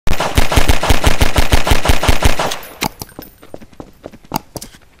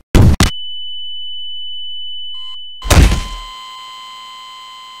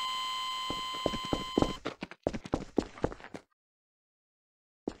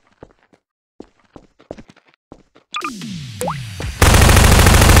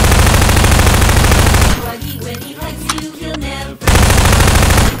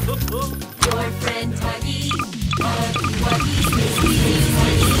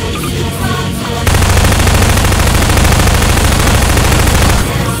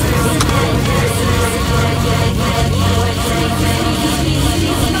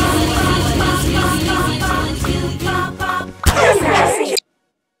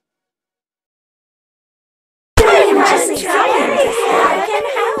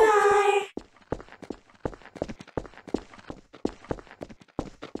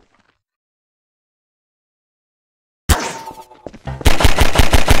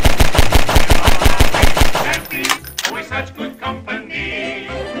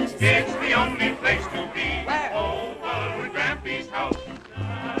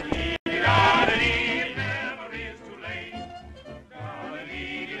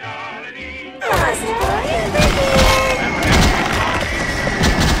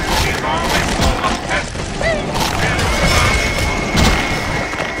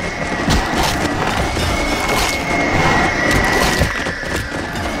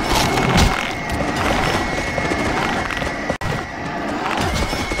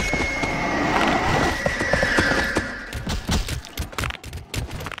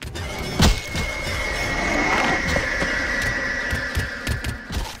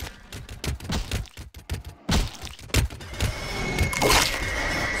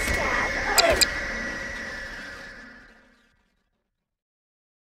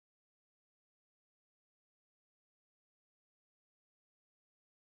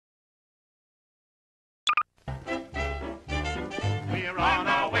We're on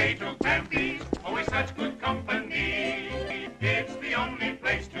our way to Grampy's, always such good company. It's the only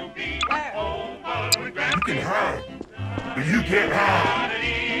place to be. Over at Grampy's. You can hide, but you can't hide.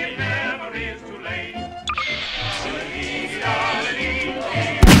 It never is too late.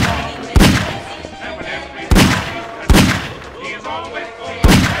 And when everybody's ready, he is always full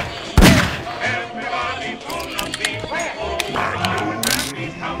of happy. Everybody's gonna be over at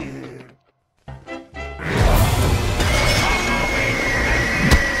Grampy's house.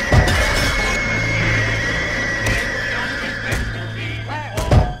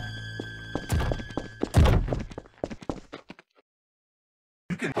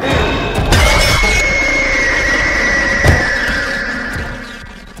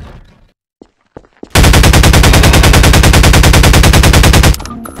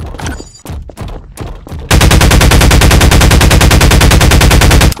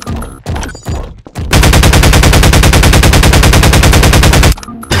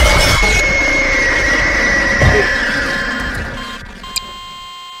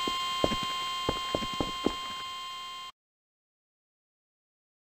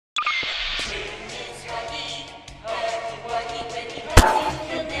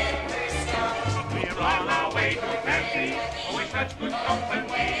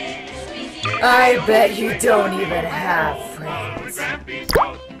 I bet you don't even have friends.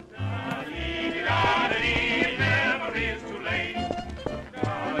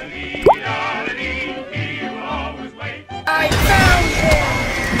 I found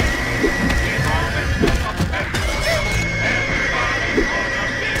him!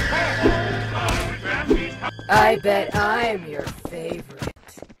 I bet I'm your favorite.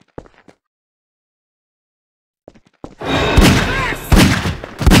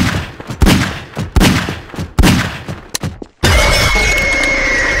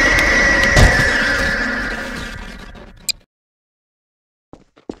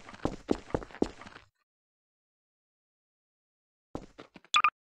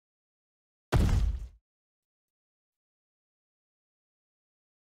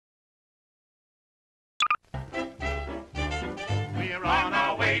 We're on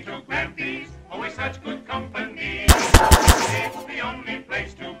our way to Grampy's, always such good company. It's the only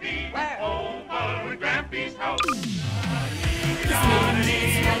place to be, over at Grampy's house.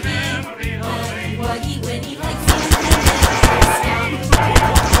 Wuggy when he likes you.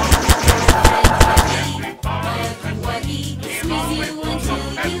 Wuggy, squeeze you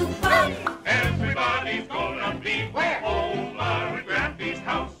until you pop. Everybody's gonna be over at Grampy's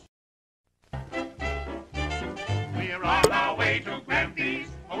house. We're on our way to Grampy's,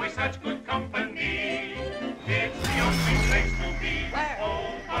 always such good company. It's the only place to be,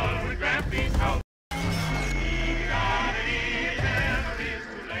 over at Grampy's house. It never is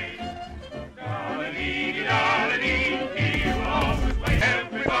too late. He will always wait.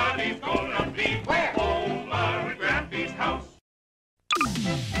 Everybody's gonna be over at Grampy's house.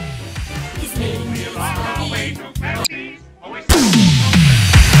 His name is We're on our way Wuggy. to Grampy's, always such good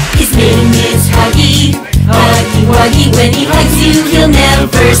His name is Huggy. Huggy Wuggy, when he hugs you, he'll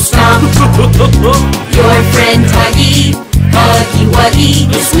never stop. Your friend Huggy. Huggy Wuggy,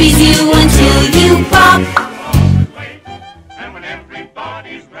 he'll squeeze you until you pop. always wait. And when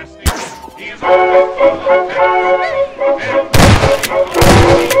everybody's resting, he is always full of pep.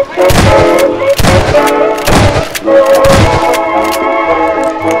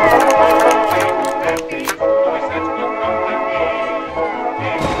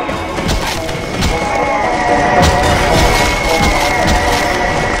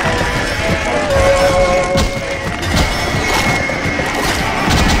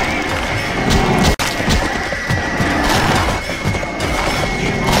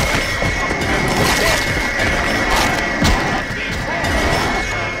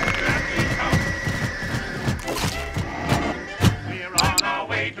 We're on our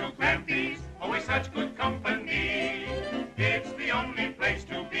way to Grampy's, always such good company. It's the only place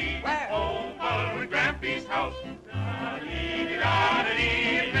to be, over at Grampy's house. It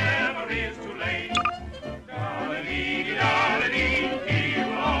never is too late. He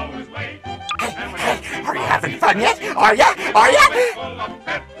will always wait. And when Are you having fun yet? Are ya? Are ya? full of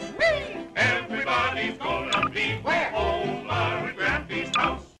pep, everybody's gonna be over at Grampy's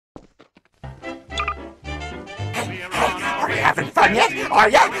house. We're on our Are you way having fun yet? Are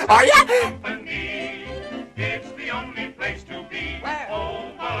ya? Are ya? company. It's the only place to be,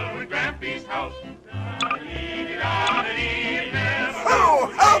 over at Grampy's house. It never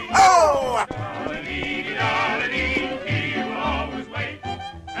Oh, oh, oh! He will always wait.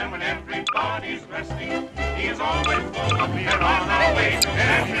 And when everybody's resting, he is always full of. We're on our way to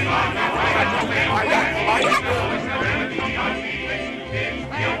everybody's on our way. Are ya? Are ya? Always the only place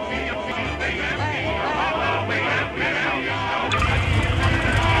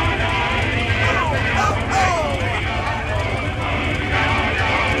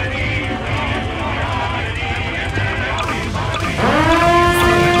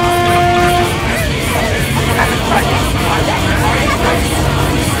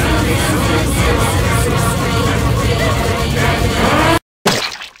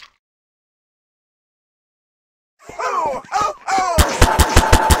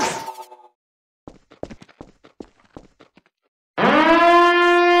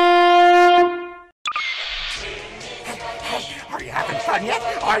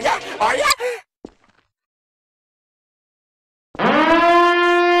Are ya? Are ya?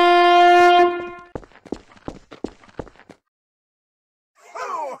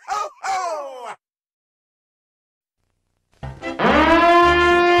 Ho, ho, ho! On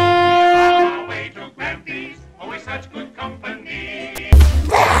our way to Grampy's, always such good company.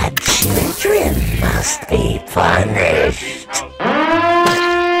 Bad children must be punished. House.